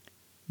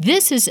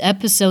This is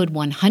episode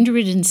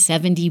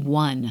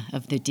 171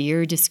 of the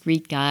Dear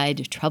Discreet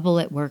Guide Trouble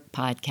at Work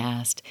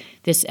podcast.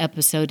 This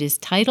episode is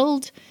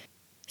titled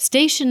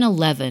Station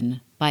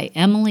 11 by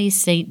Emily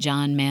St.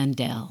 John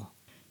Mandel.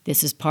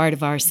 This is part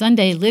of our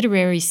Sunday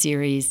literary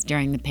series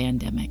during the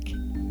pandemic.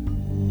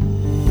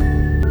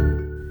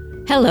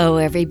 Hello,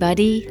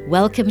 everybody.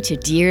 Welcome to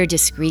Dear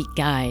Discreet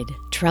Guide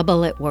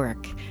Trouble at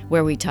Work,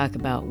 where we talk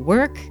about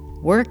work,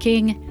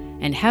 working,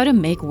 and how to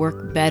make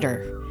work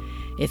better.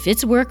 If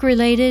it's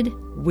work-related,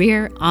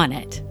 we're on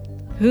it.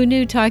 Who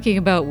knew talking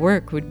about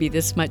work would be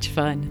this much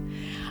fun?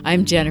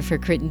 I'm Jennifer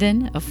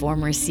Crittenden, a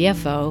former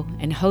CFO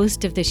and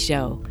host of the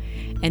show,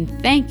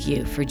 and thank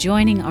you for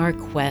joining our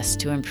quest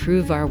to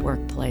improve our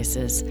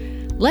workplaces.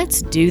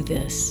 Let's do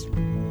this.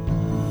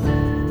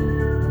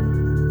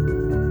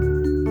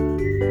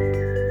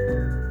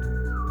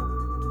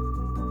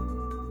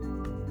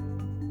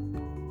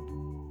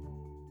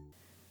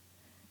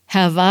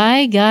 Have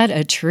I got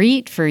a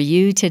treat for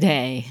you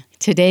today?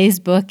 Today's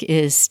book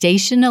is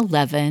Station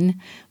 11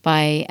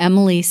 by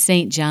Emily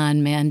St.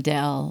 John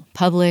Mandel,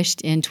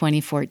 published in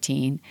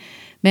 2014.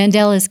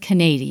 Mandel is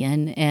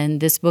Canadian,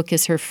 and this book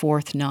is her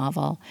fourth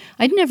novel.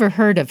 I'd never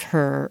heard of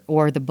her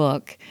or the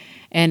book,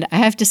 and I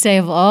have to say,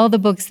 of all the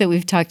books that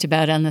we've talked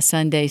about on the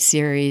Sunday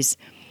series,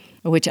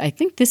 which I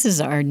think this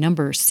is our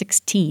number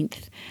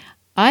 16th,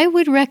 I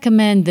would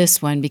recommend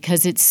this one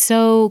because it's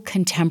so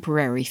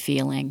contemporary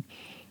feeling.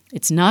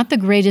 It's not the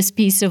greatest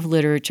piece of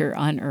literature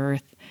on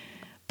earth,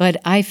 but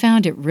I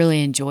found it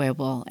really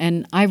enjoyable,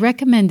 and I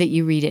recommend that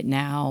you read it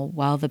now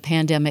while the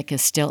pandemic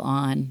is still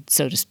on,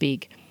 so to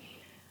speak.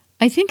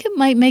 I think it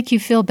might make you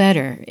feel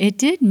better. It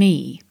did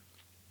me.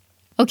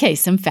 Okay,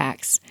 some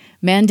facts.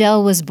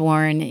 Mandel was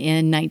born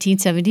in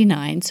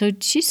 1979, so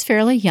she's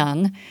fairly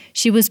young.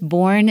 She was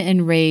born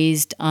and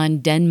raised on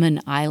Denman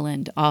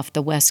Island off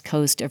the west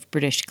coast of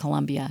British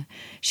Columbia.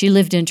 She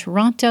lived in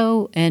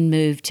Toronto and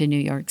moved to New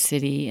York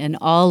City, and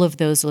all of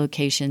those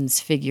locations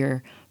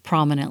figure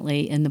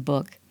prominently in the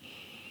book.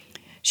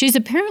 She's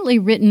apparently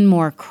written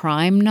more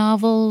crime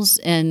novels,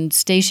 and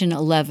Station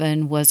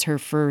 11 was her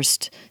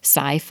first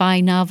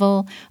sci-fi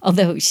novel,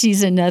 although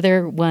she's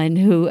another one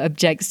who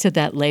objects to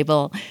that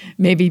label,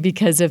 maybe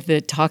because of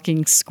the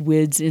talking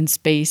squids in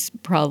space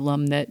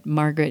problem that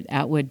Margaret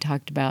Atwood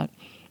talked about.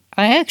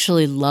 I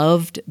actually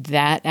loved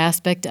that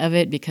aspect of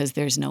it because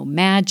there's no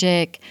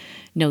magic,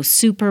 no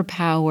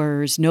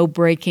superpowers, no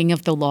breaking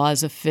of the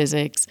laws of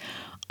physics,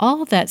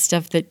 all that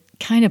stuff that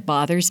kind of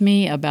bothers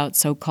me about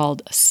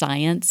so-called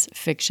science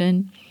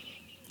fiction.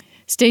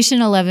 Station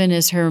 11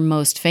 is her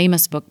most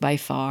famous book by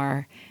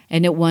far,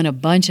 and it won a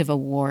bunch of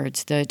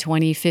awards. The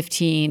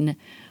 2015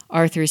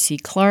 Arthur C.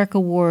 Clarke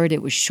Award,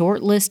 it was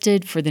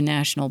shortlisted for the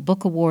National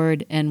Book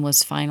Award and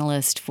was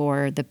finalist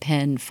for the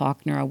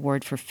PEN/Faulkner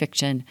Award for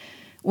Fiction,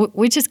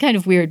 which is kind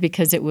of weird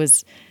because it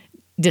was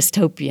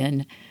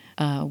dystopian,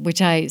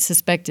 which I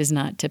suspect is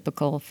not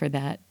typical for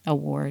that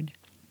award.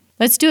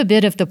 Let's do a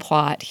bit of the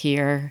plot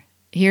here.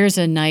 Here's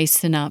a nice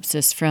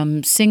synopsis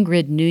from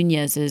Sigrid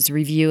Nunez's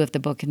review of the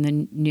book in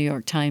the New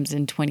York Times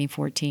in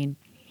 2014.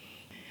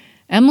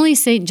 Emily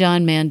St.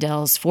 John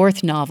Mandel's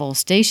fourth novel,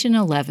 Station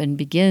 11,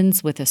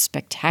 begins with a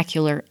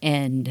spectacular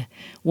end.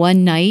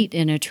 One night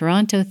in a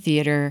Toronto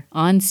theater,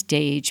 on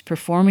stage,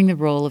 performing the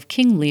role of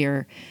King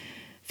Lear,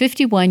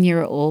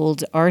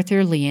 51-year-old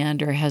Arthur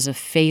Leander has a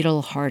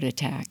fatal heart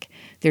attack.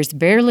 There's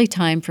barely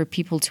time for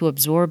people to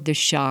absorb the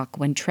shock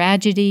when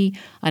tragedy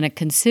on a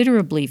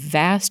considerably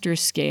vaster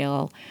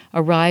scale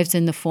arrives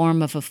in the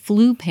form of a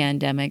flu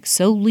pandemic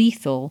so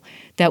lethal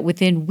that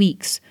within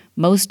weeks,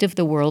 most of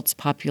the world's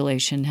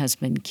population has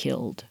been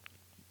killed.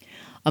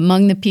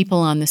 Among the people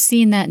on the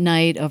scene that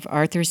night of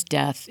Arthur's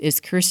death is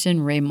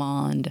Kirsten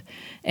Raymond,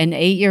 an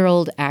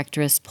 8-year-old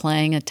actress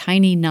playing a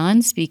tiny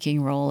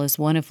non-speaking role as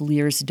one of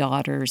Lear's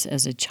daughters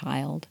as a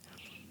child.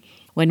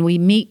 When we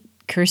meet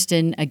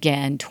Kirsten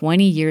again,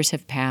 20 years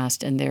have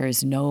passed and there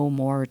is no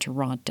more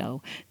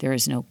Toronto. There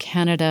is no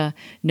Canada,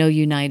 no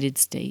United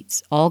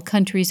States. All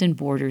countries and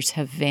borders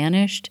have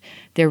vanished.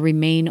 There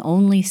remain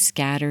only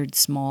scattered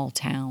small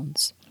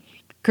towns.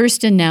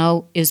 Kirsten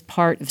now is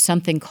part of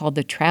something called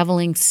the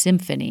Traveling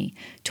Symphony,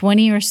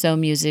 20 or so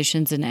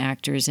musicians and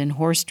actors in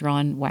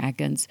horse-drawn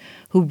wagons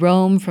who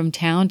roam from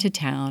town to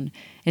town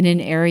in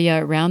an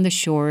area around the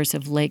shores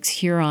of Lakes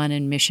Huron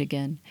and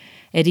Michigan.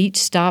 At each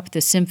stop,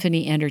 the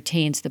symphony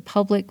entertains the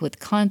public with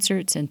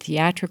concerts and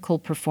theatrical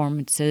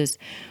performances,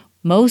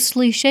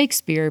 mostly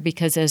Shakespeare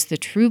because, as the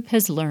troupe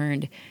has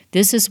learned,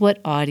 this is what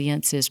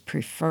audiences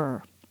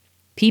prefer.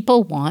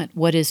 People want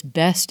what is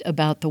best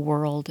about the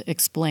world,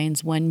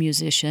 explains one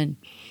musician.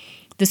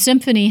 The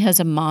symphony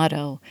has a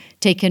motto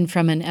taken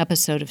from an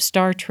episode of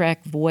Star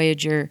Trek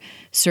Voyager,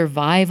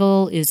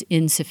 "Survival is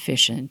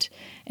insufficient."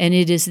 And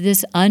it is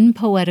this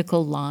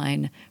unpoetical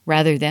line,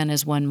 rather than,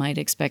 as one might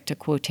expect, a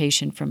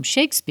quotation from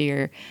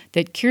Shakespeare,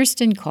 that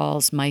Kirsten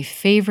calls my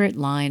favorite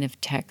line of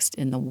text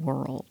in the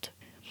world.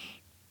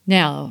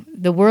 Now,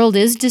 the world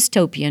is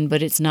dystopian,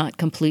 but it's not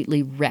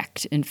completely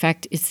wrecked. In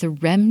fact, it's the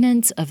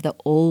remnants of the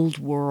old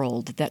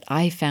world that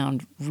I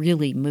found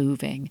really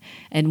moving.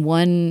 And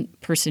one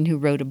person who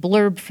wrote a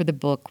blurb for the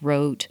book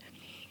wrote,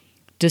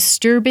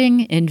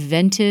 "Disturbing,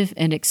 inventive,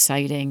 and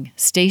exciting,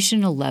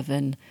 Station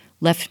 11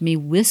 left me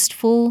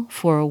wistful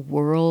for a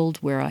world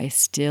where I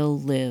still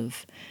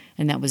live."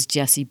 And that was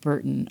Jessie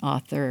Burton,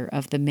 author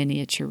of The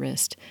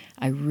Miniaturist.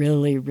 I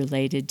really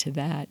related to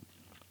that.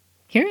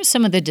 Here are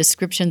some of the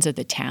descriptions of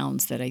the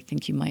towns that I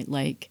think you might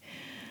like.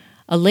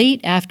 A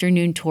late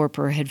afternoon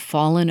torpor had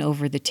fallen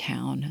over the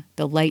town,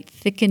 the light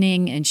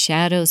thickening and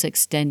shadows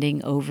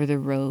extending over the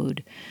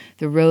road.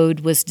 The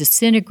road was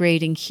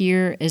disintegrating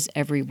here as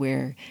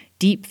everywhere,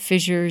 deep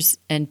fissures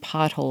and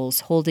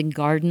potholes holding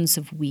gardens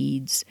of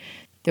weeds.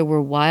 There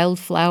were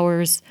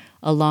wildflowers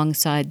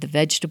alongside the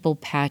vegetable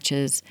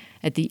patches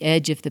at the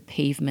edge of the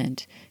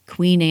pavement,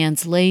 Queen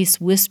Anne's lace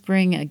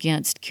whispering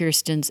against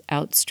Kirsten's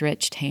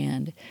outstretched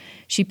hand.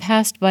 She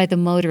passed by the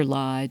motor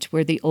lodge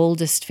where the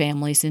oldest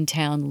families in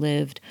town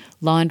lived,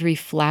 laundry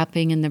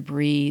flapping in the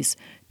breeze,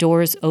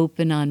 doors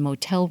open on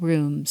motel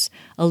rooms,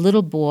 a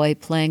little boy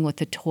playing with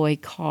a toy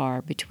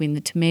car between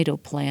the tomato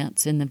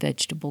plants in the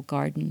vegetable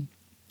garden.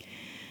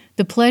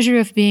 The pleasure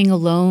of being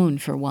alone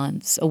for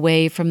once,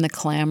 away from the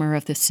clamor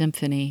of the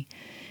symphony.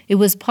 It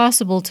was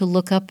possible to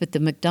look up at the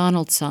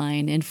McDonald's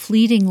sign and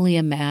fleetingly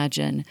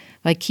imagine,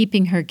 by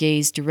keeping her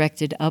gaze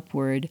directed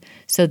upward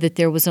so that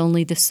there was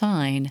only the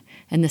sign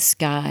and the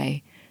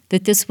sky,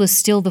 that this was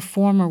still the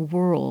former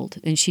world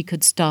and she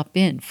could stop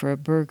in for a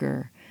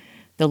burger.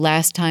 The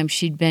last time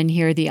she'd been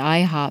here, the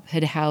IHOP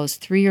had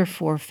housed 3 or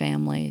 4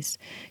 families.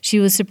 She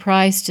was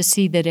surprised to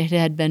see that it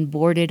had been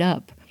boarded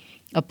up,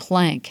 a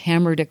plank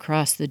hammered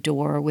across the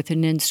door with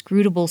an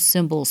inscrutable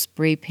symbol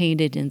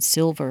spray-painted in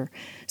silver,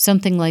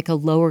 something like a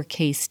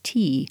lowercase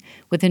t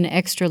with an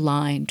extra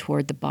line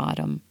toward the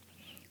bottom.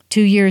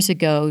 2 years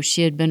ago,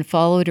 she had been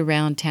followed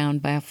around town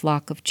by a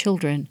flock of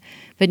children,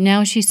 but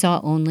now she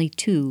saw only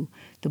 2,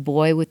 the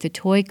boy with the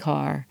toy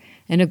car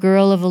and a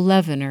girl of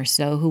 11 or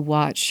so who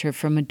watched her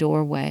from a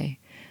doorway.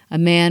 A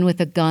man with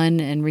a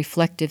gun and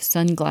reflective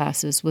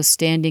sunglasses was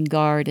standing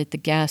guard at the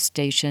gas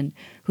station,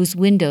 whose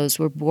windows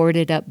were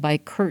boarded up by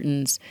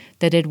curtains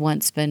that had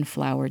once been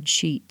flowered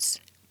sheets.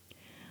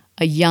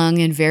 A young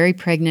and very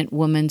pregnant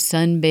woman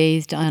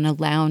sunbathed on a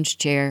lounge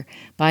chair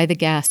by the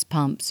gas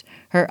pumps,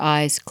 her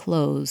eyes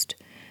closed.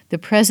 The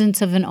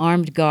presence of an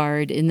armed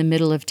guard in the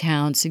middle of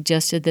town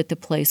suggested that the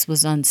place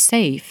was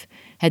unsafe.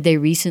 Had they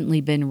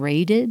recently been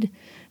raided?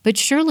 But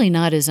surely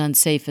not as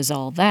unsafe as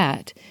all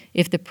that,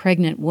 if the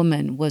pregnant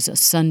woman was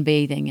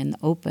sunbathing in the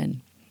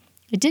open.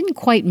 It didn't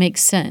quite make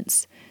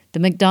sense. The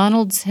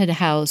McDonald's had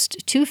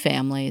housed 2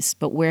 families,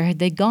 but where had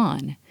they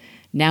gone?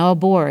 Now a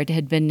board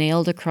had been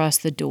nailed across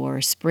the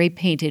door,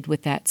 spray-painted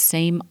with that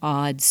same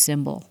odd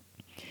symbol.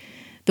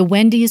 The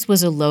Wendy's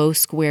was a low,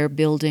 square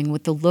building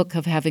with the look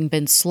of having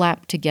been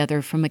slapped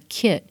together from a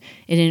kit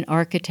in an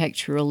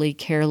architecturally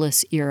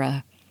careless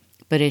era,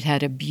 but it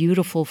had a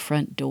beautiful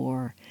front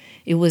door.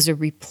 It was a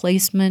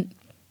replacement,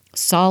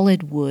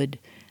 solid wood,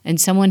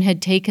 and someone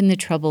had taken the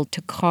trouble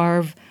to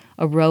carve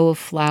a row of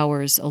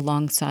flowers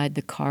alongside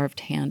the carved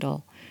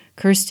handle.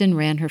 Kirsten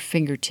ran her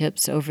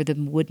fingertips over the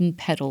wooden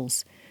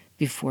petals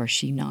before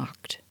she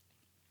knocked.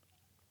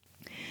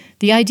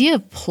 The idea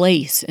of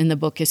place in the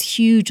book is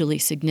hugely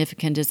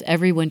significant as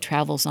everyone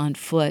travels on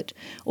foot,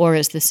 or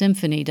as the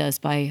symphony does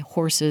by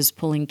horses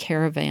pulling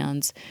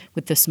caravans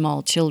with the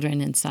small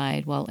children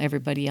inside while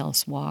everybody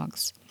else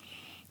walks.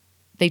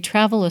 They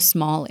travel a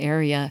small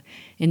area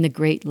in the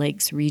Great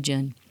Lakes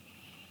region.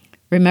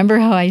 Remember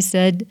how I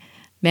said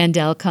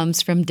Mandel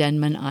comes from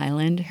Denman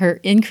Island?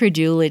 Her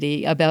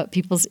incredulity about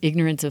people's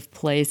ignorance of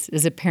place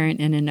is apparent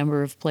in a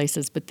number of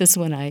places, but this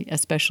one I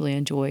especially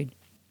enjoyed.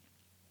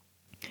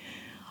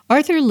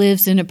 Arthur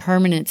lives in a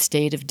permanent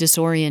state of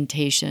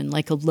disorientation,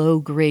 like a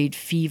low-grade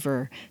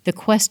fever, the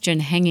question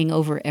hanging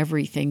over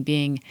everything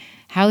being,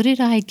 how did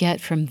I get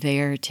from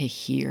there to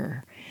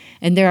here?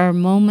 And there are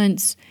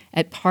moments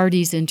at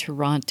parties in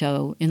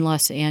Toronto, in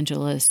Los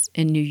Angeles,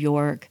 in New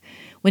York,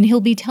 when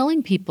he'll be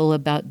telling people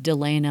about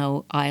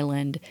Delano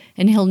Island,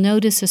 and he'll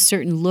notice a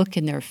certain look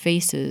in their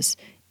faces,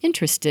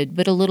 interested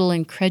but a little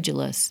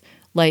incredulous,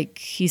 like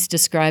he's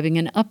describing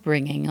an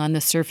upbringing on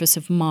the surface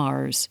of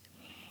Mars.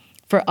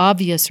 For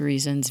obvious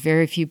reasons,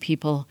 very few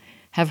people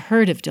have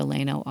heard of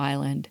Delano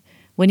Island.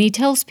 When he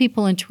tells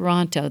people in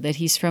Toronto that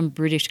he's from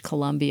British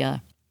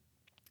Columbia,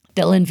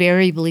 they'll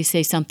invariably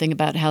say something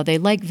about how they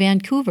like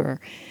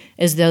Vancouver,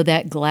 as though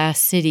that glass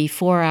city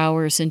 4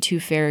 hours and 2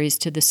 ferries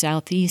to the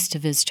southeast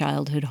of his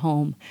childhood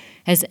home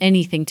has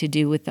anything to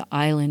do with the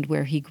island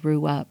where he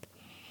grew up.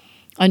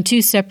 On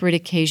 2 separate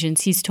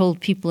occasions, he's told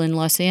people in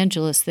Los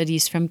Angeles that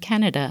he's from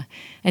Canada,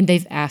 and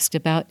they've asked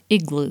about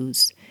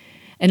igloos.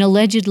 An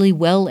allegedly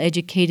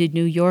well-educated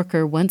New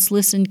Yorker once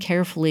listened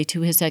carefully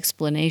to his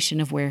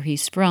explanation of where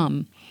he's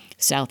from,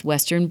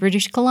 southwestern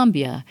British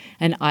Columbia,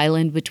 an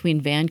island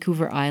between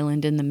Vancouver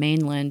Island and the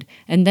mainland,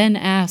 and then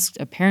asked,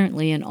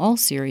 apparently in all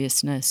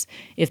seriousness,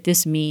 if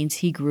this means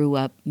he grew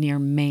up near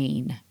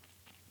Maine.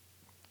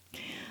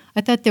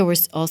 I thought there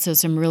was also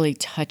some really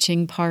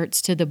touching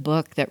parts to the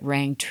book that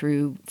rang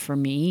true for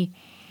me.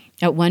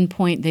 At one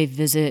point, they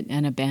visit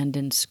an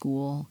abandoned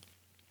school.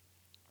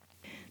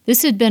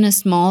 This had been a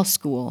small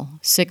school,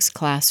 6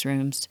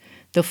 classrooms,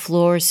 the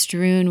floor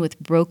strewn with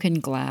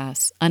broken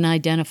glass,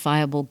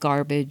 unidentifiable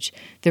garbage,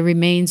 the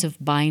remains of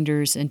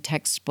binders and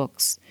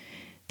textbooks.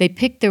 They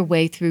picked their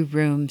way through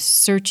rooms,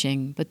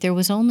 searching, but there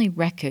was only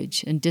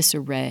wreckage and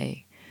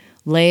disarray.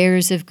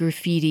 Layers of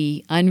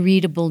graffiti,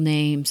 unreadable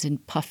names,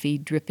 and puffy,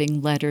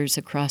 dripping letters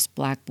across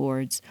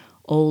blackboards,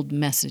 old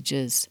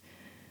messages.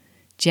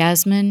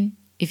 Jasmine,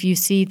 if you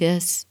see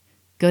this,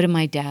 go to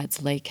my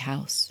dad's lake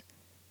house.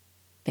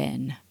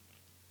 Ben.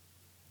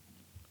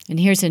 And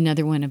here's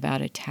another one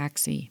about a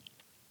taxi.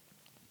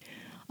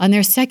 On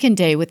their second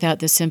day without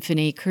the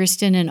symphony,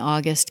 Kirsten and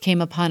August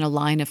came upon a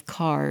line of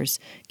cars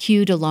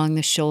queued along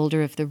the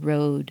shoulder of the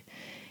road.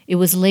 It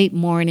was late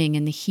morning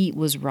and the heat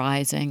was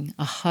rising,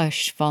 a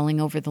hush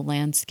falling over the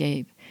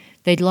landscape.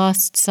 They'd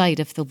lost sight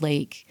of the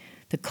lake.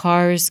 The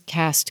cars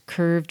cast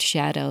curved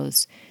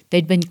shadows.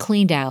 They'd been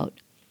cleaned out.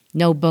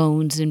 No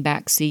bones in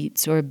back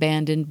seats or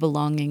abandoned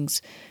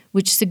belongings,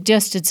 which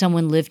suggested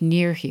someone lived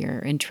near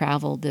here and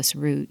traveled this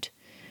route.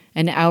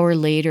 An hour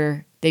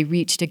later, they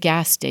reached a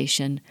gas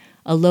station,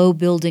 a low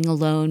building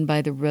alone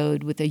by the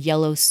road with a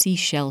yellow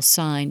seashell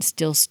sign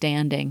still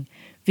standing,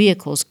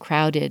 vehicles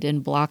crowded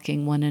and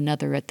blocking one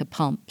another at the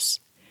pumps.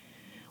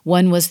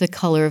 One was the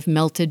color of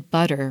melted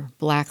butter,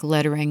 black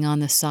lettering on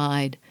the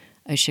side.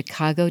 A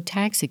Chicago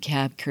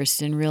taxicab,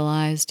 Kirsten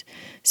realized.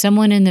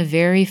 Someone in the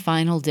very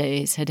final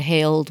days had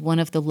hailed one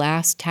of the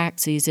last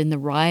taxis in the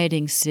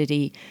rioting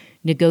city,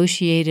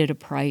 negotiated a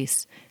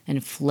price,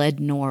 and fled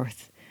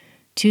north.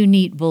 2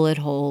 neat bullet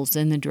holes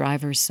in the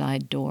driver's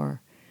side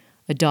door.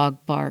 A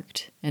dog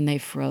barked, and they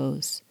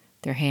froze,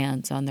 their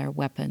hands on their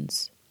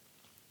weapons.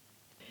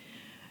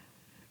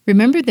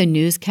 Remember the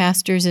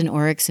newscasters in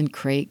Oryx and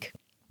Crake?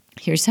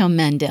 Here's how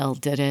Mandel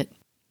did it.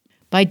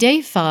 By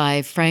day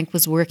 5, Frank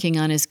was working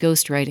on his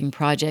ghostwriting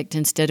project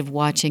instead of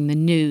watching the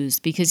news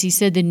because he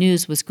said the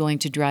news was going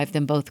to drive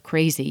them both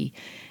crazy.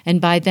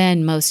 And by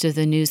then, most of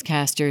the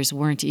newscasters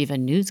weren't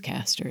even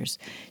newscasters,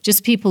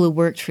 just people who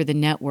worked for the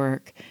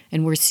network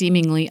and were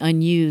seemingly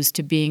unused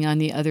to being on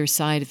the other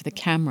side of the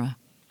camera.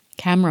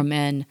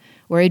 Cameramen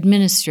or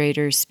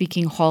administrators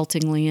speaking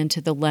haltingly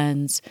into the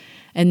lens,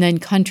 and then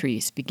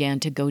countries began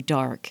to go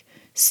dark,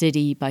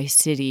 city by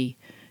city.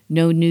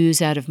 No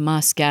news out of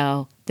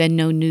Moscow, then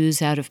no news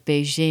out of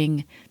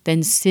Beijing,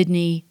 then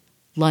Sydney,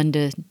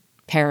 London,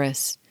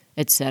 Paris,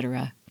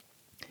 etc.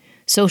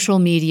 Social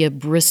media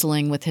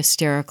bristling with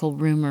hysterical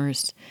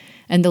rumors,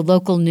 and the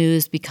local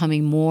news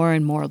becoming more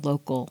and more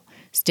local,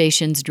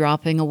 stations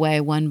dropping away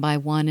one by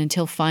one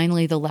until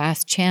finally the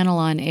last channel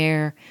on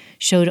air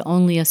showed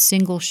only a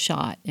single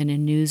shot in a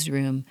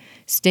newsroom,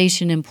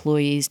 station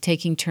employees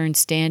taking turns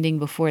standing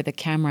before the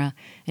camera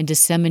and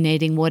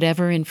disseminating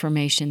whatever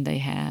information they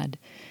had.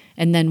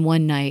 And then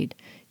one night,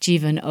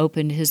 Jeevan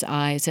opened his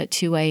eyes at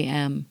 2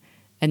 a.m.,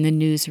 and the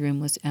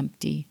newsroom was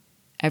empty.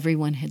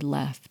 Everyone had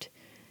left.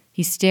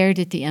 He stared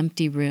at the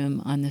empty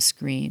room on the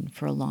screen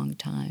for a long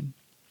time.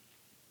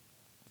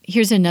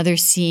 Here's another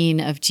scene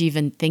of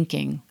Jeevan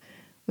thinking,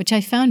 which I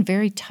found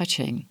very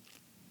touching.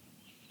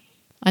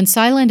 On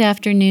silent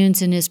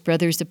afternoons in his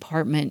brother's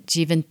apartment,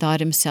 Jeevan thought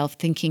himself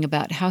thinking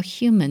about how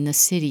human the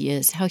city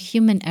is, how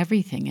human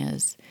everything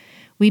is.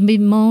 We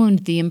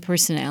bemoaned the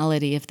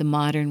impersonality of the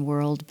modern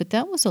world, but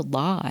that was a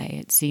lie,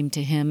 it seemed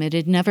to him. It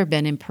had never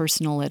been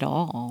impersonal at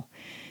all.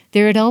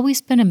 There had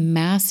always been a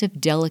massive,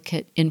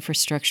 delicate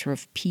infrastructure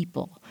of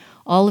people,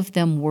 all of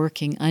them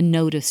working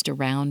unnoticed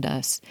around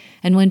us.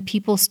 And when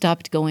people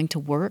stopped going to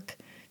work,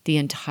 the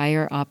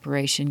entire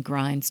operation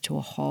grinds to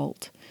a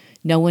halt.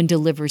 No one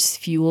delivers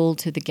fuel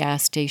to the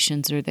gas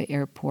stations or the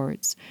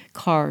airports.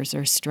 Cars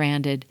are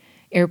stranded.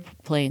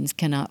 Airplanes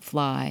cannot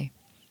fly.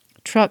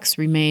 Trucks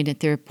remain at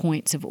their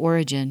points of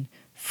origin.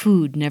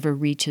 Food never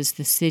reaches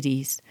the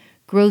cities.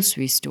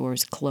 Grocery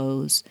stores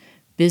close.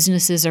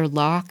 Businesses are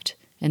locked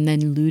and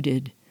then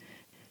looted.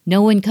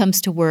 No one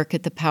comes to work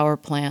at the power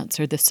plants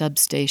or the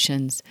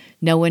substations.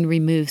 No one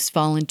removes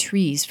fallen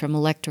trees from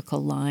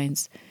electrical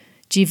lines.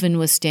 Jeevan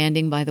was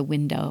standing by the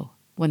window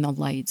when the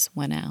lights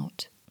went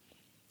out.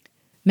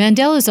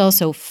 Mandel is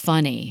also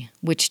funny,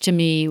 which to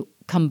me,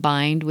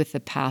 combined with the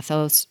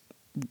pathos,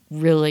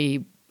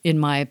 really, in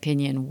my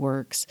opinion,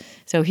 works.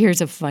 So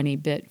here's a funny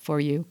bit for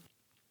you.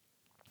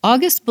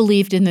 August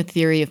believed in the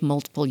theory of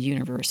multiple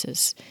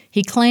universes.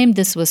 He claimed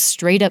this was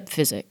straight-up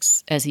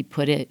physics, as he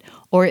put it,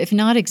 or if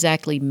not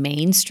exactly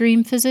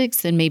mainstream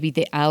physics, then maybe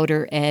the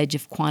outer edge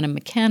of quantum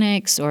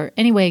mechanics, or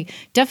anyway,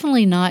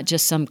 definitely not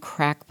just some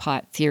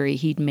crackpot theory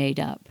he'd made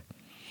up.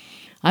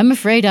 "I'm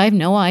afraid I've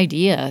no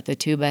idea," the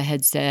tuba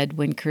had said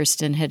when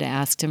Kirsten had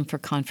asked him for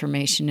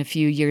confirmation a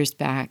few years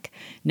back.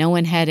 No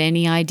one had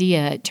any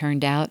idea, it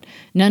turned out.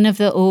 None of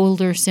the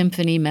older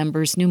symphony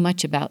members knew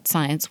much about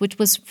science, which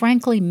was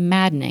frankly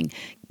maddening,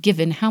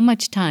 given how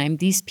much time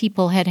these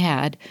people had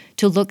had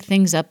to look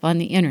things up on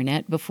the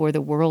internet before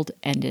the world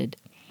ended.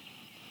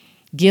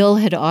 Gil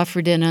had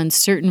offered an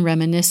uncertain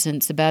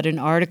reminiscence about an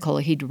article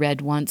he'd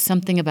read once,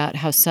 something about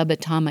how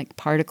subatomic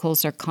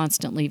particles are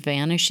constantly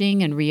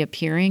vanishing and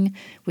reappearing,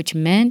 which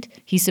meant,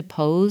 he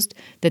supposed,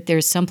 that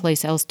there's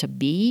someplace else to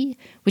be,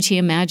 which he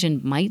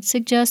imagined might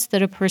suggest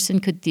that a person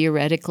could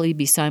theoretically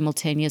be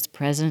simultaneous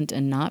present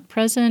and not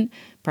present,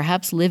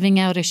 perhaps living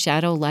out a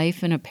shadow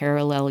life in a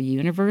parallel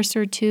universe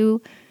or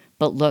two.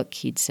 But look,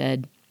 he'd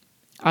said,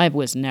 I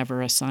was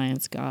never a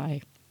science guy.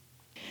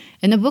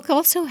 And the book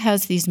also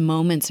has these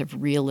moments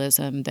of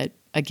realism that,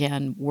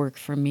 again, work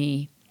for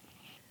me.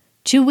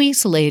 2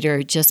 weeks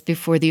later, just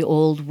before the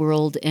old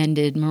world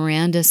ended,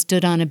 Miranda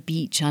stood on a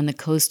beach on the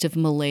coast of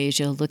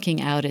Malaysia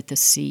looking out at the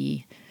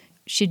sea.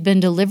 She'd been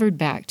delivered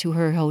back to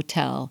her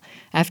hotel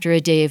after a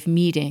day of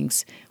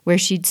meetings where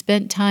she'd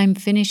spent time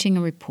finishing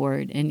a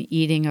report and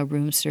eating a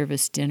room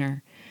service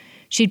dinner.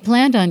 She'd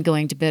planned on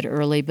going to bed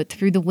early, but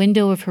through the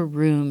window of her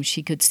room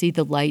she could see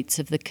the lights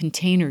of the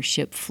container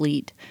ship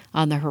fleet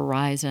on the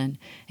horizon,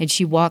 and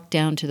she walked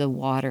down to the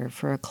water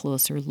for a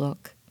closer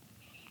look.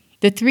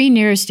 The 3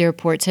 nearest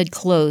airports had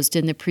closed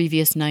in the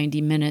previous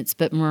 90 minutes,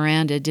 but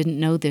Miranda didn't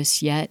know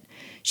this yet.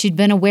 She'd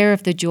been aware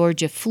of the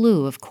Georgia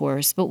flu, of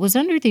course, but was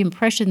under the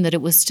impression that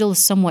it was still a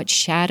somewhat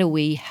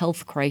shadowy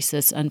health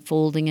crisis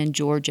unfolding in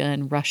Georgia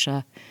and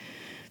Russia.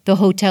 The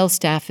hotel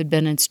staff had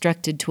been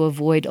instructed to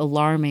avoid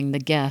alarming the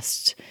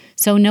guests,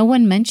 so no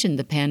one mentioned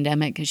the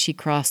pandemic as she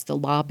crossed the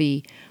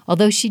lobby,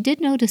 although she did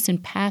notice in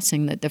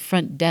passing that the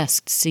front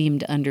desk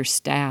seemed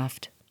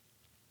understaffed.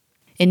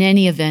 In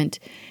any event,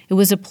 it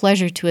was a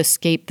pleasure to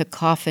escape the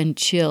coffin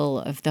chill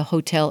of the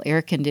hotel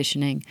air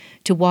conditioning,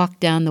 to walk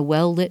down the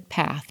well-lit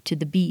path to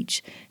the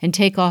beach and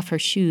take off her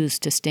shoes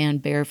to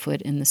stand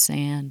barefoot in the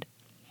sand.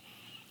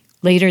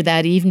 Later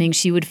that evening,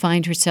 she would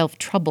find herself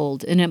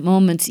troubled and at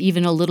moments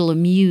even a little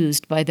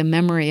amused by the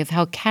memory of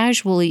how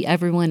casually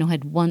everyone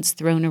had once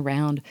thrown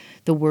around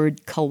the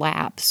word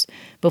collapse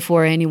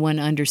before anyone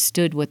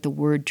understood what the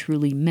word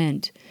truly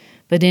meant.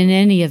 But in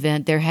any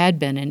event, there had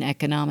been an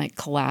economic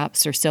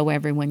collapse, or so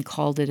everyone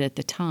called it at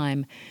the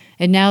time,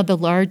 and now the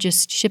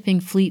largest shipping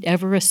fleet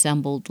ever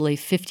assembled lay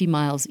 50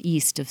 miles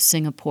east of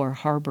Singapore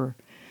Harbor.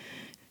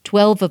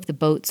 12 of the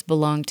boats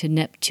belonged to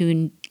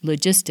Neptune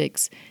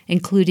Logistics,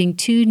 including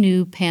 2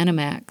 new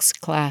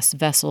Panamax-class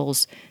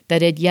vessels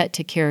that had yet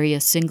to carry a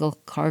single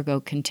cargo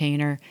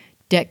container,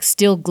 decks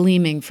still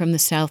gleaming from the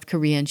South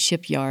Korean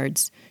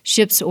shipyards,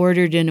 ships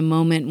ordered in a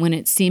moment when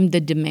it seemed the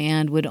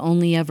demand would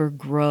only ever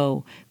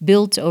grow,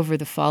 built over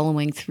the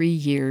following 3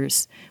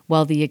 years,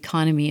 while the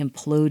economy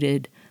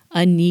imploded,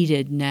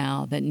 unneeded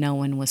now that no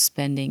one was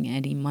spending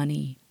any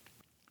money.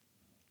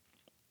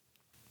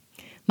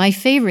 My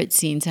favorite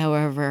scenes,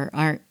 however,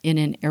 are in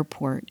an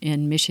airport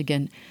in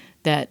Michigan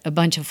that a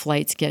bunch of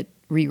flights get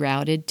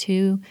rerouted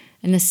to,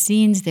 and the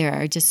scenes there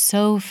are just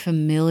so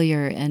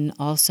familiar and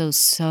also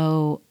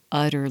so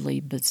utterly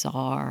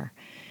bizarre.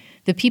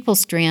 The people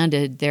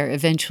stranded there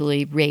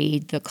eventually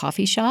raid the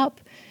coffee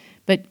shop,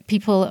 but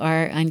people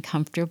are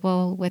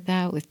uncomfortable with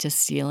that, with just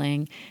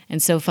stealing.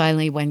 And so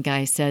finally one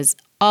guy says,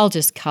 I'll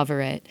just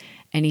cover it.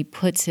 And he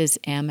puts his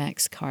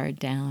Amex card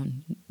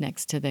down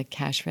next to the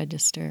cash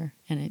register,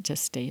 and it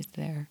just stays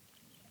there.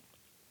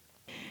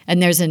 And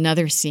there's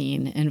another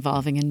scene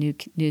involving a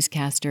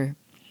newscaster.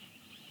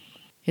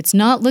 It's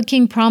not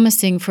looking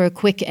promising for a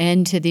quick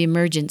end to the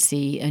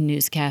emergency, a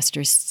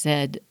newscaster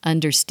said,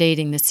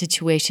 understating the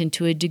situation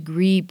to a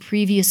degree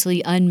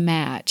previously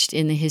unmatched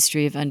in the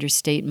history of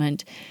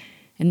understatement.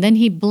 And then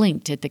he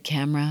blinked at the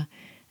camera,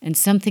 and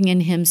something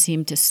in him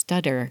seemed to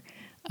stutter,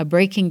 a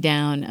breaking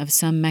down of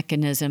some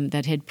mechanism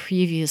that had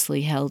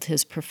previously held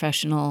his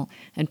professional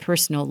and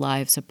personal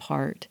lives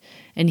apart,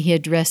 and he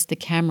addressed the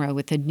camera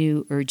with a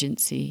new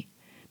urgency,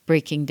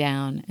 breaking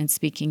down and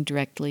speaking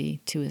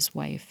directly to his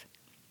wife.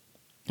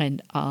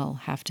 And I'll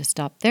have to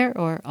stop there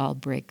or I'll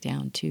break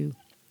down too.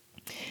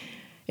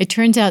 It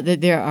turns out that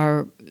there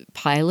are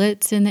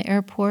pilots in the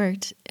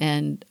airport,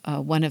 and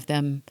one of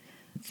them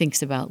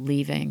thinks about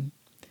leaving.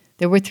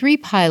 There were 3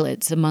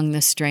 pilots among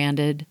the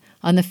stranded.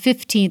 On the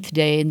 15th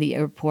day in the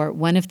airport,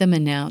 one of them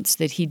announced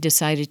that he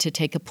decided to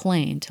take a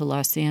plane to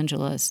Los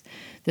Angeles.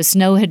 The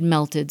snow had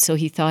melted, so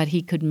he thought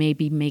he could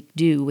maybe make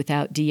do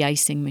without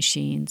de-icing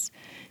machines.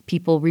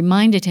 People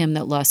reminded him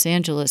that Los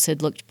Angeles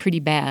had looked pretty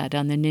bad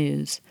on the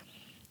news.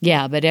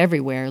 Yeah, but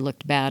everywhere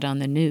looked bad on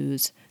the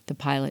news, the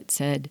pilot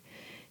said.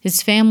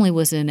 His family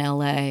was in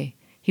L.A.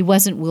 He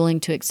wasn't willing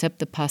to accept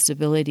the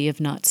possibility of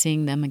not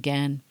seeing them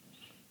again.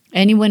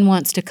 Anyone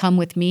wants to come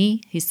with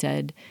me, he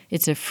said.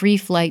 It's a free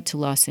flight to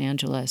Los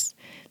Angeles.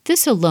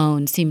 This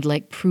alone seemed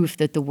like proof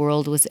that the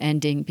world was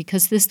ending,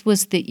 because this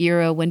was the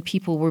era when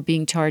people were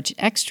being charged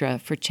extra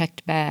for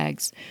checked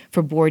bags,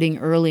 for boarding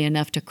early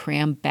enough to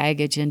cram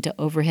baggage into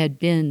overhead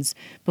bins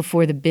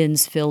before the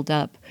bins filled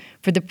up,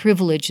 for the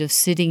privilege of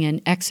sitting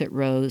in exit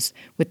rows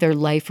with their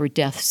life or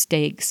death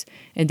stakes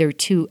and their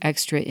 2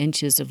 extra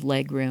inches of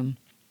legroom.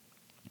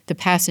 The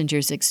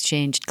passengers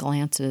exchanged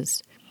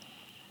glances.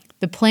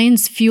 The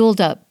plane's fueled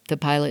up, the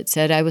pilot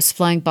said. I was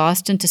flying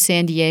Boston to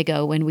San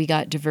Diego when we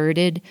got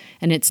diverted,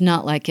 and it's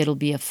not like it'll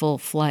be a full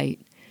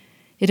flight.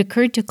 It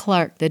occurred to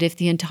Clark that if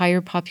the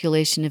entire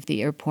population of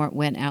the airport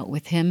went out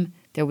with him,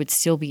 there would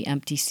still be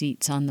empty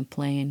seats on the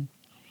plane.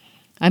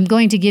 I'm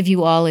going to give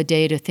you all a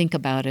day to think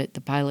about it,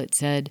 the pilot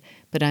said,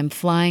 but I'm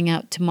flying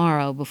out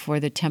tomorrow before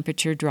the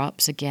temperature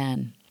drops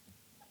again.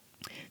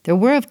 There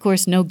were, of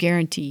course, no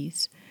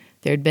guarantees.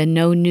 There had been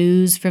no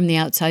news from the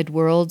outside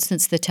world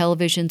since the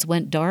televisions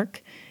went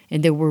dark,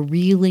 and there were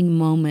reeling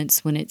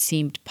moments when it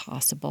seemed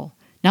possible,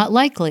 not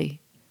likely,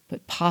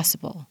 but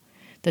possible,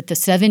 that the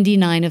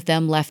 79 of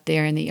them left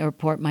there in the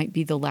airport might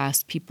be the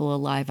last people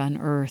alive on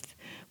Earth.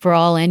 For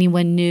all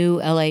anyone knew,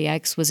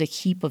 LAX was a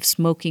heap of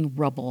smoking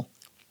rubble.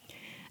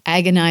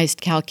 Agonized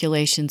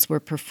calculations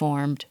were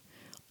performed.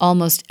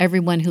 Almost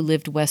everyone who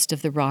lived west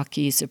of the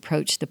Rockies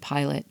approached the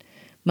pilot.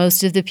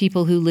 Most of the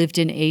people who lived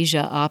in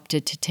Asia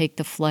opted to take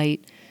the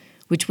flight,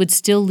 which would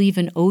still leave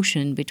an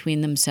ocean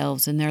between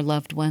themselves and their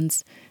loved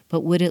ones,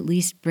 but would at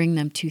least bring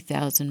them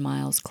 2,000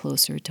 miles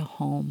closer to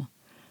home.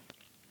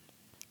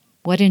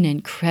 What an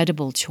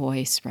incredible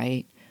choice,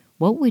 right?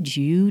 What would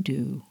you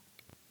do?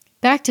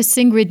 Back to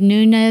Sigrid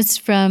Nunez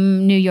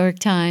from New York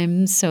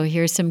Times. So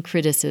here's some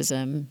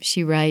criticism.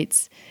 She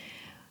writes,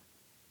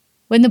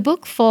 when the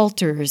book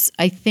falters,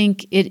 I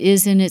think it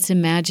is in its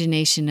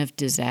imagination of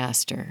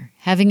disaster.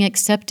 Having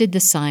accepted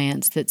the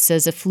science that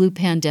says a flu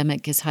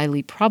pandemic is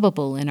highly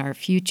probable in our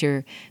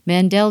future,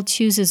 Mandel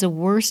chooses a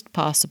worst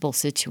possible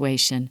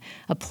situation,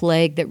 a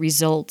plague that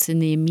results in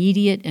the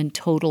immediate and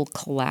total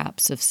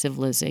collapse of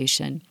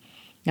civilization.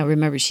 Now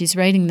remember, she's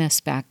writing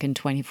this back in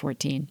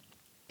 2014.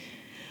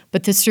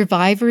 But the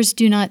survivors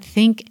do not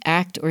think,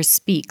 act, or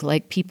speak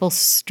like people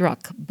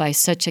struck by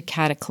such a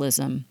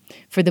cataclysm.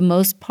 For the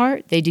most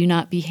part, they do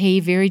not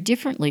behave very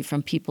differently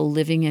from people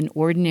living in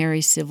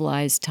ordinary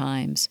civilized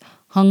times.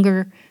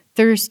 Hunger,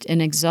 thirst,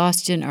 and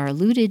exhaustion are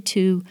alluded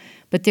to,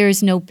 but there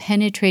is no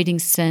penetrating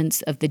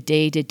sense of the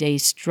day-to-day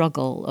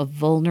struggle of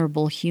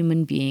vulnerable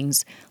human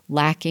beings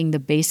lacking the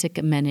basic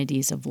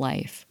amenities of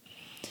life.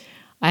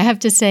 I have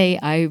to say,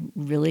 I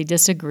really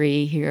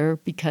disagree here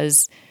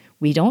because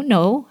we don't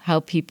know how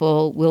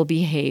people will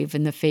behave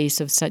in the face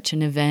of such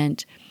an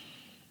event.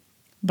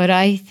 But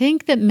I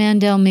think that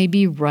Mandel may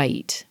be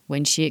right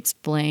when she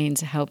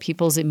explains how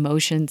people's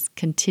emotions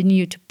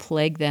continue to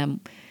plague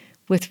them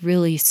with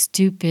really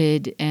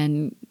stupid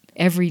and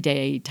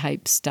everyday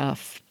type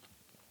stuff.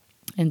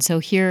 And so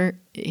here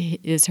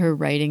is her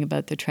writing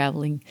about the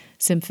traveling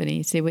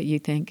symphony. Say what you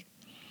think.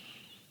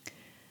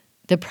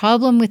 The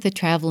problem with the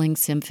traveling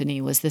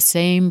symphony was the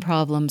same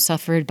problem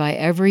suffered by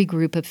every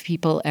group of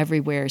people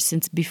everywhere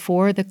since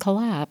before the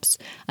collapse,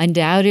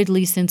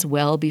 undoubtedly since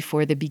well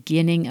before the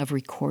beginning of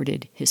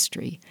recorded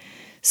history.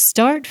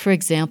 Start, for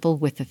example,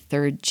 with the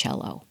third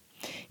cello.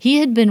 He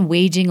had been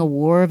waging a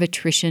war of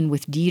attrition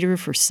with Dieter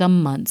for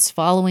some months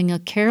following a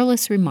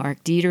careless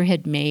remark Dieter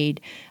had made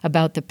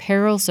about the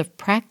perils of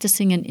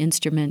practicing an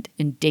instrument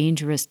in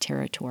dangerous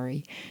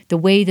territory, the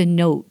way the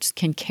notes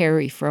can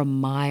carry for a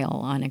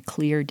mile on a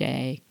clear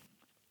day.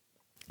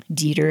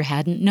 Dieter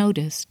hadn't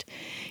noticed.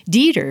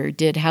 Dieter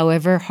did,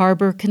 however,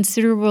 harbor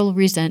considerable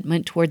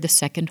resentment toward the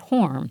second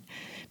horn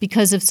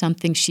because of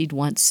something she'd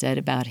once said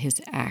about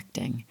his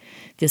acting.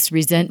 This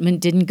resentment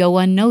didn't go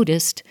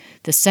unnoticed.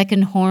 The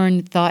second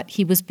horn thought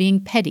he was being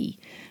petty,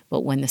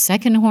 but when the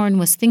second horn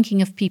was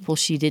thinking of people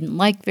she didn't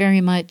like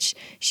very much,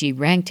 she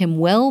ranked him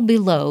well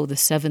below the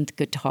seventh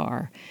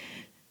guitar.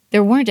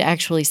 There weren't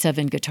actually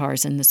 7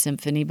 guitars in the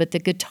symphony, but the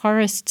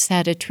guitarists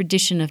had a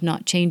tradition of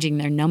not changing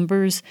their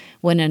numbers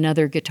when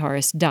another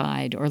guitarist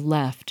died or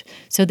left,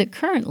 so that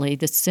currently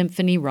the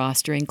symphony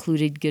roster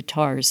included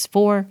guitars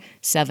 4,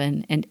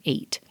 7, and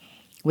 8,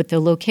 with the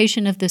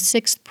location of the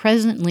 6th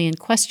presently in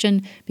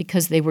question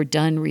because they were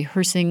done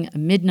rehearsing A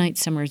Midnight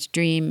Summer's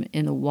Dream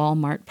in the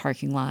Walmart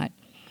parking lot.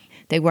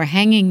 They were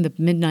hanging the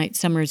Midnight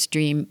Summer's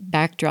Dream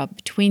backdrop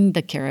between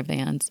the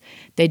caravans.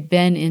 They'd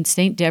been in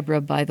St.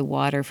 Deborah by the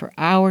water for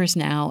hours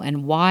now,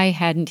 and why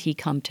hadn't he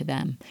come to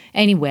them?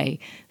 Anyway,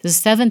 the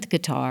 7th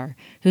guitar,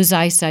 whose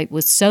eyesight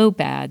was so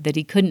bad that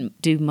he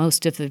couldn't do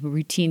most of the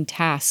routine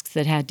tasks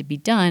that had to be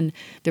done,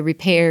 the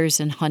repairs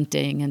and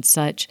hunting and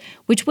such,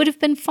 which would have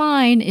been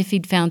fine if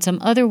he'd found some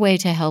other way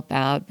to help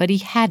out, but he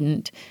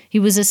hadn't. He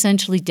was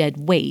essentially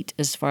dead weight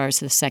as far as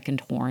the second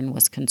horn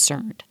was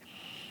concerned.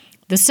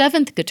 The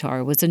seventh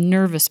guitar was a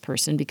nervous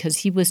person because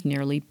he was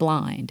nearly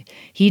blind.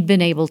 He'd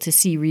been able to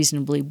see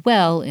reasonably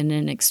well in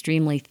an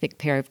extremely thick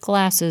pair of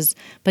glasses,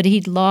 but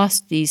he'd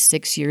lost these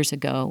 6 years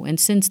ago, and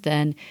since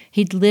then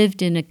he'd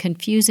lived in a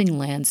confusing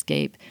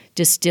landscape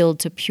distilled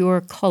to pure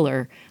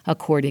color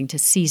according to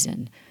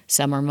season.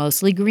 Summer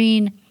mostly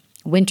green,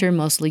 winter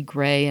mostly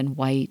gray and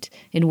white,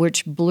 in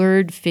which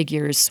blurred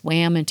figures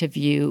swam into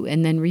view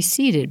and then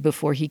receded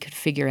before he could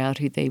figure out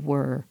who they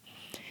were.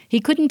 He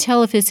couldn't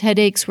tell if his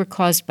headaches were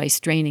caused by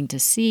straining to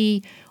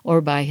see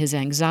or by his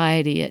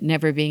anxiety at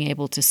never being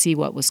able to see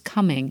what was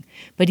coming,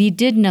 but he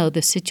did know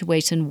the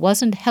situation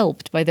wasn't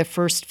helped by the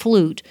first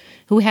flute,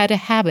 who had a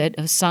habit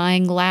of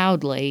sighing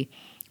loudly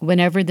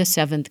whenever the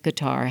seventh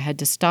guitar had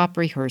to stop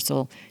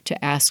rehearsal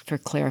to ask for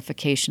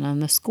clarification on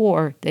the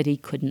score that he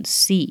couldn't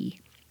see.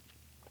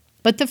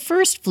 But the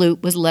first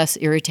flute was less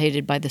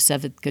irritated by the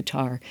seventh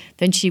guitar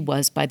than she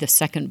was by the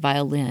second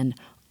violin,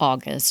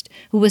 August,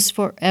 who was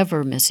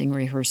forever missing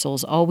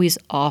rehearsals, always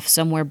off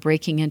somewhere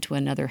breaking into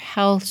another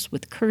house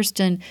with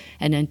Kirsten,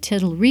 and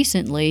until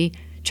recently,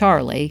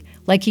 Charlie,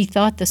 like he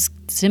thought the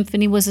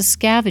symphony was a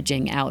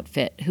scavenging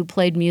outfit who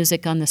played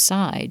music on the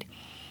side.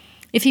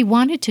 If he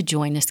wanted to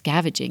join a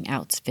scavenging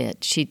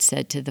outfit, she'd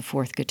said to the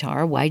fourth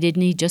guitar, why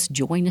didn't he just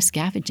join a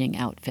scavenging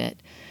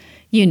outfit?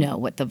 You know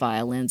what the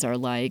violins are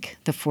like,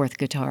 the fourth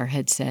guitar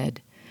had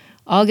said.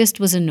 August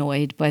was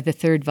annoyed by the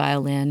third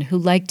violin, who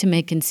liked to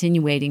make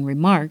insinuating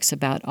remarks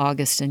about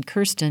August and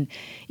Kirsten,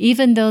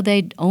 even though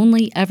they'd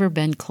only ever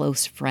been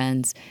close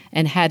friends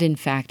and had in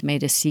fact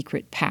made a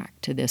secret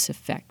pact to this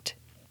effect.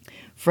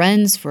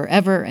 Friends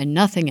forever and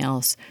nothing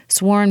else,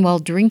 sworn while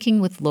drinking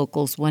with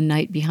locals one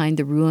night behind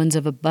the ruins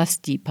of a bus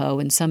depot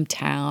in some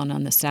town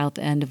on the south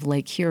end of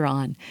Lake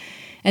Huron.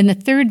 And the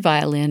third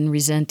violin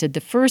resented the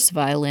first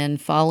violin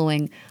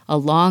following a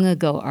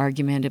long-ago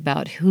argument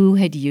about who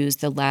had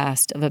used the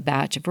last of a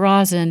batch of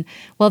rosin,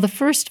 while the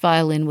first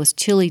violin was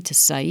chilly to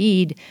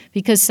Saeed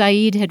because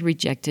Saeed had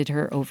rejected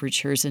her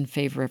overtures in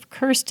favor of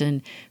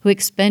Kirsten, who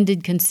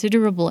expended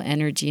considerable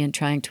energy in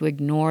trying to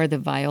ignore the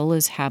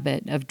viola's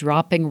habit of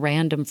dropping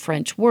random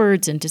French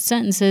words into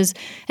sentences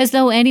as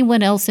though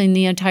anyone else in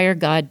the entire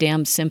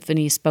goddamn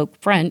symphony spoke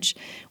French,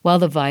 while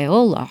the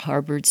viola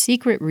harbored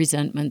secret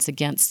resentments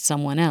against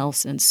someone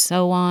else, and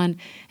so on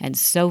and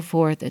so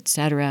forth,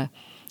 etc.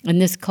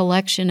 And this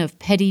collection of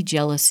petty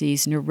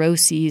jealousies,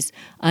 neuroses,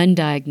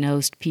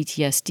 undiagnosed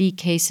PTSD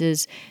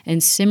cases,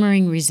 and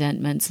simmering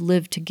resentments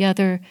lived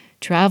together,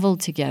 traveled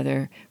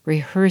together,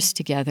 rehearsed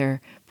together,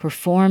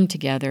 performed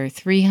together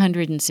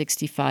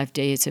 365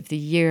 days of the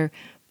year,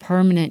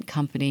 permanent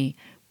company,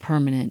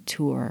 permanent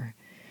tour.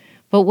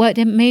 But what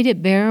made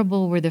it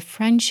bearable were the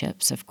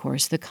friendships, of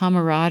course, the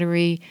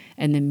camaraderie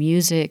and the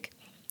music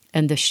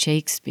and the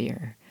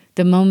Shakespeare,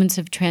 the moments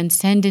of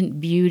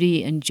transcendent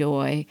beauty and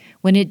joy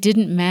when it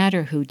didn't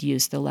matter who'd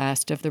used the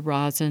last of the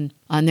rosin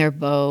on their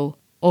bow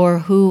or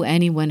who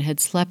anyone had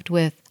slept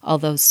with,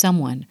 although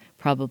someone,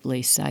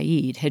 probably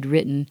Saeed, had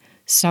written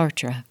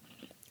Sartre.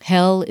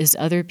 Hell is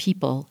other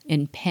people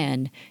in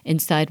pen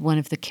inside one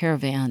of the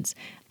caravans,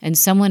 and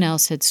someone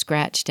else had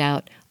scratched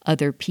out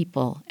other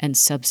people and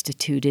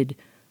substituted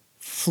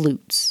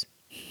flutes.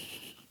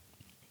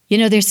 You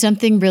know, there's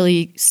something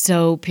really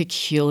so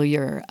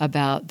peculiar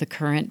about the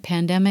current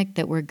pandemic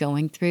that we're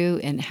going through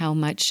and how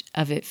much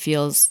of it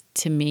feels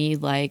to me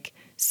like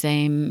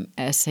same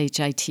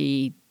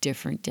SHIT,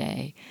 different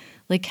day.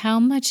 Like how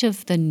much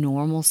of the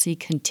normalcy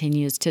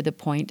continues to the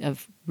point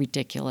of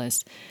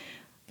ridiculous.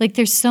 Like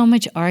there's so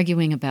much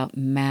arguing about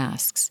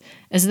masks,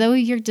 as though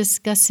you're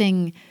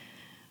discussing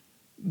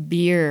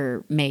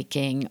beer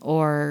making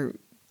or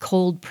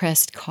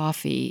cold-pressed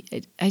coffee.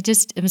 I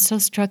just am so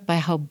struck by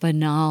how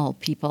banal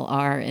people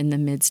are in the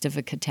midst of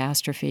a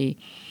catastrophe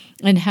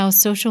and how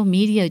social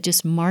media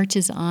just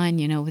marches on,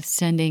 you know, with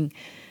sending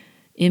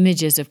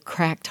images of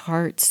cracked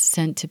hearts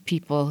sent to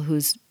people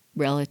whose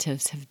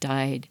relatives have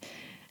died.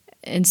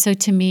 And so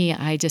to me,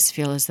 I just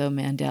feel as though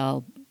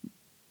Mandel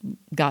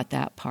got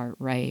that part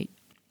right.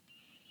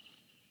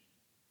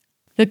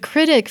 The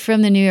critic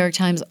from the New York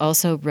Times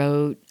also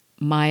wrote,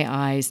 "My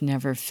eyes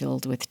never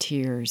filled with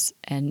tears,"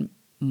 and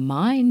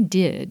mine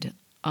did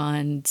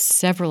on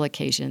several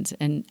occasions,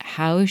 and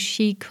how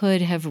she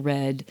could have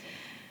read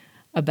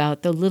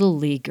about the little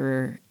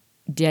leaguer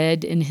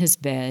dead in his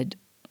bed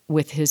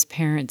with his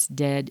parents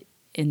dead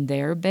in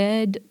their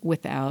bed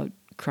without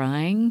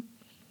crying,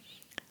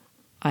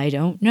 I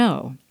don't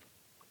know.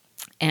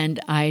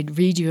 And I'd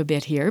read you a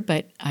bit here,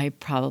 but I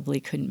probably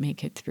couldn't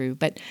make it through.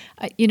 But,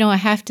 I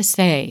have to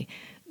say,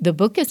 the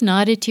book is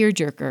not a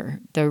tearjerker.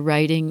 The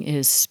writing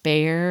is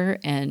spare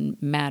and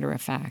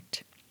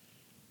matter-of-fact.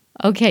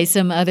 Okay,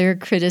 some other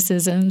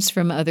criticisms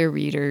from other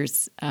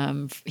readers.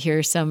 Here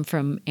are some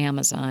from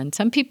Amazon.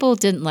 Some people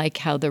didn't like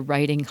how the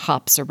writing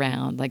hops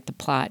around, like the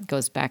plot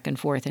goes back and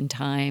forth in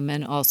time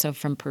and also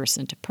from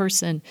person to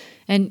person.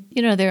 And,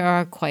 there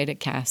are quite a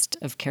cast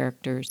of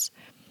characters.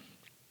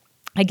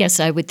 I guess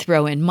I would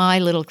throw in my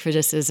little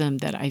criticism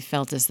that I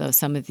felt as though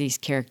some of these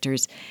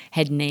characters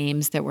had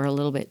names that were a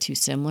little bit too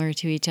similar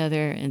to each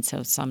other, and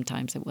so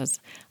sometimes it was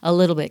a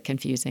little bit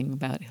confusing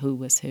about who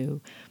was who.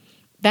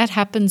 That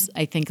happens,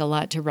 I think, a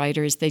lot to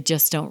writers. They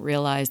just don't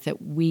realize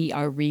that we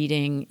are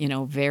reading,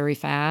 very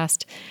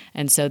fast,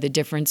 and so the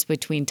difference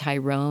between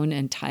Tyrone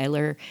and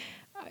Tyler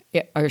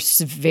are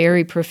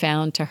very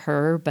profound to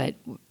her, but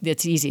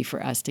it's easy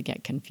for us to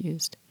get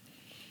confused.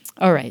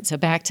 All right, so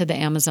back to the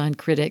Amazon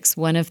critics.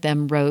 One of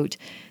them wrote,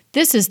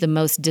 "This is the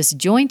most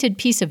disjointed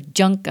piece of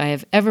junk I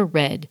have ever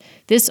read.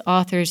 This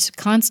author's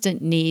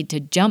constant need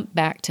to jump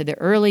back to the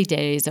early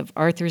days of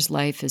Arthur's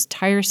life is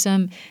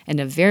tiresome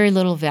and of very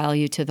little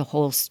value to the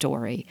whole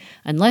story,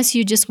 unless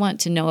you just want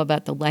to know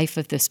about the life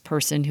of this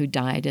person who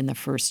died in the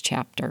first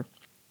chapter."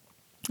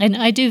 And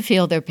I do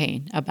feel their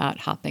pain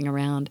about hopping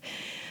around.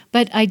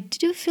 But I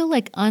do feel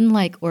like,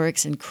 unlike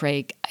Oryx and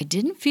Crake, I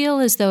didn't feel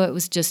as though it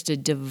was just a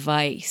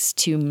device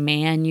to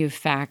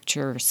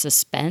manufacture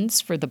suspense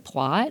for the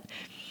plot.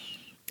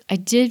 I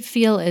did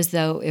feel as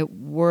though it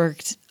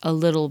worked a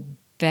little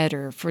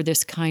better for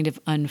this kind of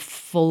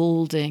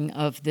unfolding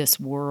of this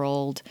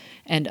world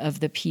and of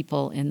the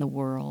people in the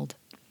world.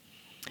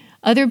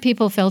 Other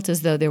people felt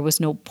as though there was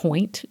no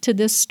point to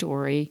this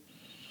story.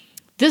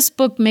 This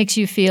book makes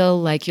you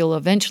feel like you'll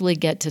eventually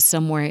get to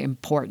somewhere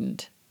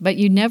important. But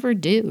you never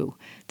do.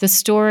 The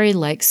story,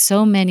 like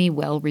so many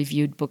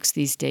well-reviewed books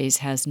these days,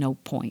 has no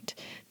point.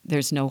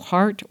 There's no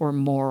heart or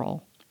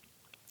moral.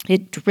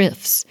 It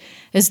drifts,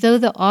 as though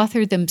the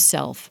author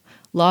themselves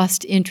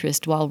lost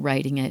interest while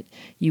writing it.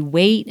 You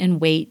wait and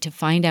wait to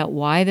find out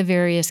why the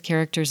various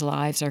characters'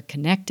 lives are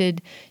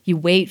connected. You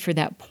wait for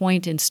that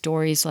point in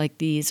stories like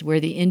these where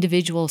the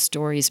individual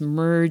stories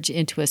merge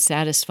into a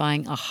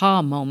satisfying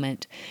aha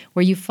moment,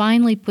 where you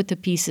finally put the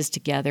pieces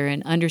together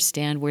and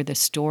understand where the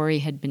story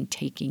had been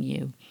taking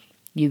you.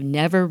 You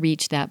never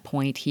reach that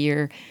point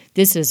here.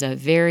 This is a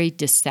very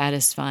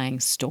dissatisfying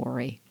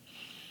story.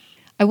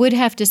 I would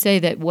have to say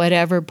that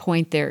whatever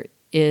point there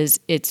is,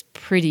 it's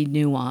pretty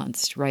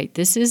nuanced, right?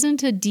 This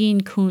isn't a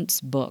Dean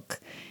Koontz book.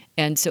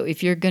 And so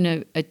if you're going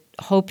to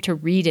hope to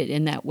read it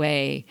in that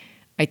way,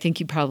 I think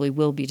you probably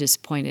will be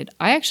disappointed.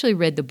 I actually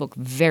read the book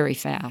very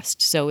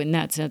fast. So in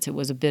that sense, it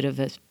was a bit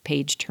of a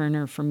page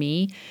turner for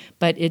me.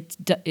 But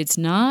it's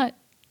not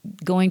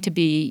going to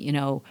be,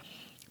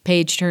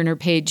 page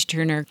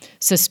turner,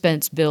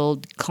 suspense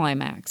build,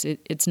 climax.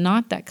 It's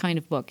not that kind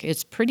of book.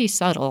 It's pretty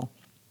subtle.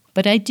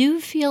 But I do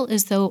feel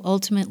as though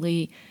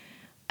ultimately,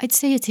 I'd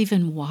say it's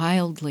even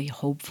wildly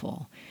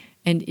hopeful.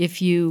 And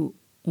if you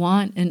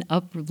want an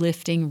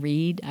uplifting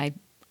read,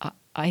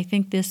 I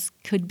think this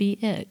could be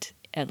it,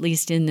 at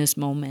least in this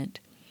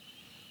moment.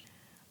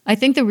 I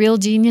think the real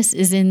genius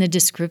is in the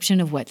description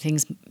of what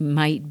things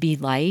might be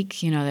like.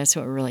 That's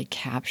what really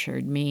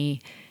captured me.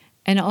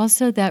 And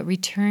also that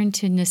return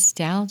to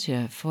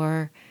nostalgia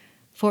for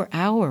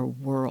our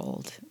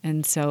world.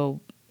 And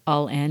so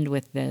I'll end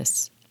with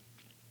this.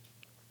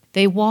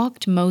 They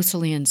walked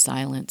mostly in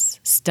silence,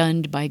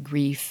 stunned by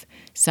grief,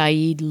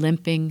 Saeed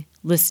limping,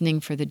 listening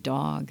for the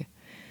dog.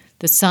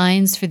 The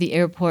signs for the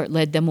airport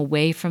led them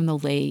away from the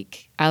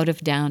lake, out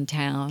of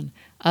downtown,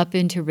 up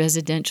into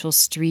residential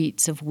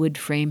streets of wood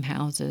frame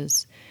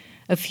houses.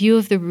 A few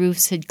of the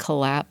roofs had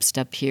collapsed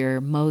up here,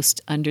 most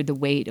under the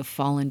weight of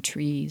fallen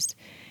trees.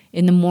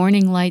 In the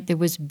morning light, there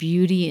was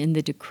beauty in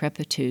the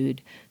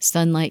decrepitude,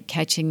 sunlight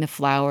catching the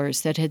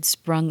flowers that had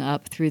sprung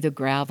up through the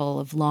gravel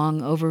of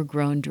long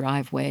overgrown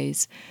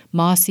driveways.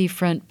 Mossy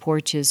front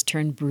porches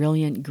turned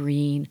brilliant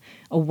green,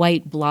 a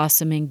white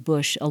blossoming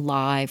bush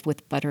alive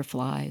with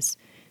butterflies.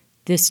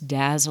 This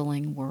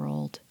dazzling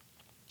world.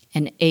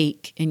 An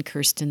ache in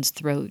Kirsten's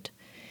throat.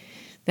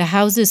 The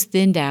houses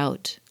thinned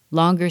out,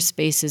 longer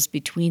spaces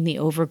between the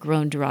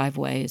overgrown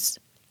driveways.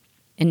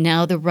 And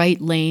now the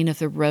right lane of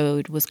the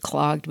road was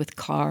clogged with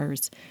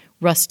cars,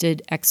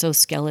 rusted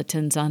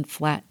exoskeletons on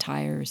flat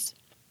tires.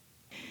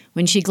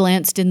 When she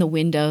glanced in the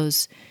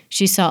windows,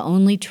 she saw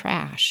only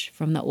trash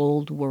from the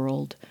old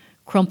world,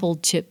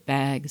 crumpled chip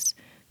bags,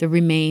 the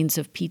remains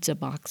of pizza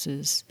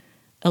boxes,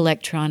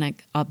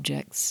 electronic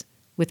objects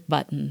with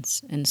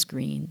buttons and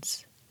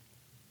screens.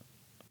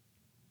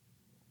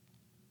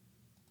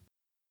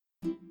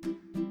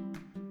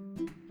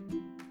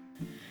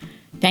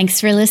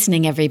 Thanks for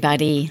listening,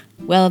 everybody.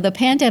 Well, the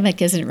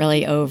pandemic isn't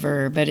really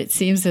over, but it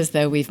seems as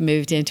though we've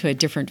moved into a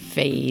different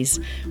phase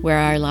where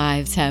our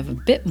lives have a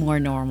bit more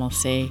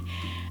normalcy.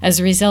 As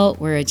a result,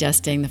 we're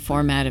adjusting the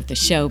format of the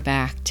show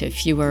back to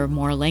fewer,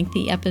 more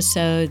lengthy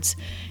episodes,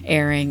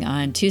 airing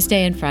on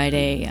Tuesday and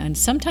Friday, and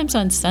sometimes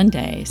on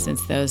Sunday,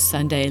 since those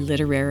Sunday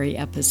literary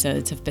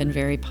episodes have been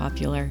very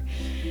popular.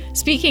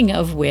 Speaking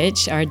of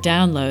which, our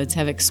downloads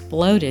have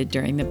exploded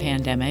during the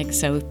pandemic,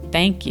 so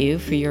thank you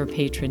for your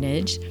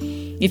patronage.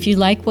 If you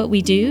like what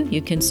we do,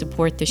 you can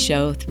support the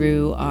show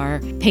through our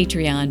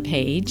Patreon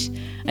page.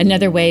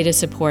 Another way to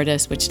support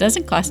us, which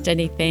doesn't cost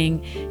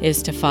anything,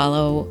 is to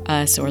follow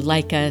us or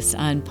like us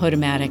on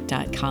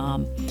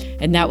Podomatic.com,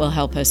 and that will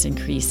help us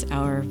increase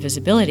our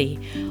visibility.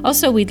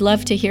 Also, we'd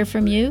love to hear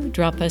from you.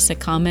 Drop us a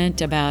comment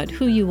about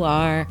who you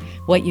are,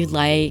 what you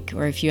like,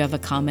 or if you have a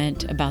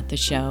comment about the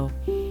show.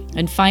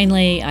 And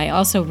finally, I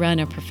also run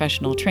a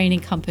professional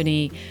training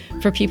company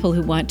for people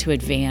who want to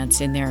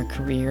advance in their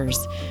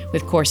careers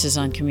with courses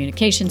on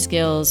communication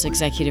skills,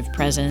 executive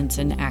presence,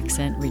 and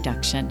accent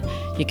reduction.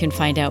 You can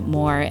find out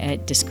more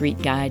at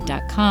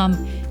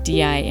discreetguide.com,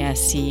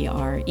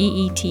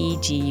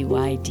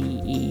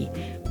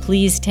 DISCREETGUIDE.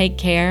 Please take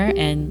care,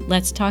 and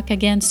let's talk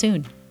again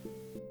soon.